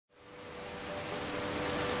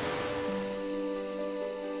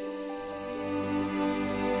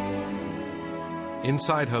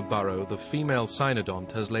Inside her burrow, the female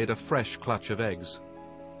cynodont has laid a fresh clutch of eggs.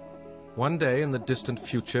 One day in the distant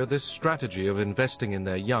future, this strategy of investing in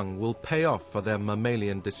their young will pay off for their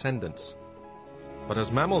mammalian descendants. But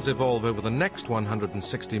as mammals evolve over the next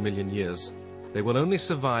 160 million years, they will only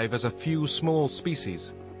survive as a few small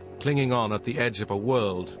species, clinging on at the edge of a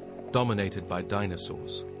world dominated by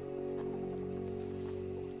dinosaurs.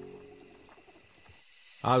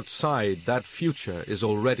 Outside, that future is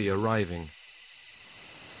already arriving.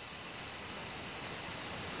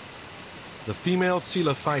 The female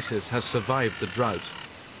Coelophysis has survived the drought,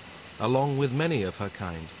 along with many of her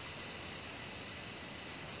kind.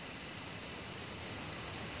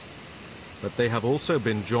 But they have also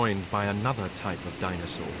been joined by another type of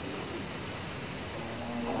dinosaur.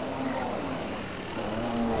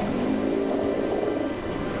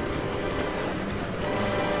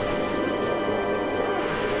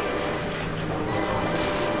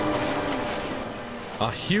 A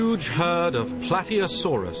huge herd of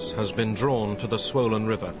Plateosaurus has been drawn to the swollen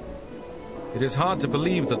river. It is hard to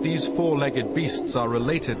believe that these four-legged beasts are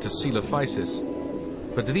related to Coelophysis,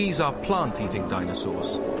 but these are plant-eating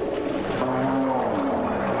dinosaurs.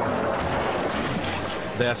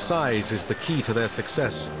 Their size is the key to their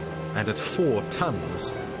success, and at 4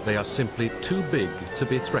 tons, they are simply too big to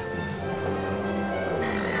be threatened.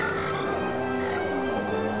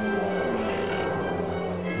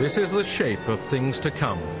 This is the shape of things to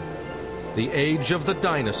come. The age of the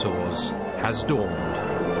dinosaurs has dawned.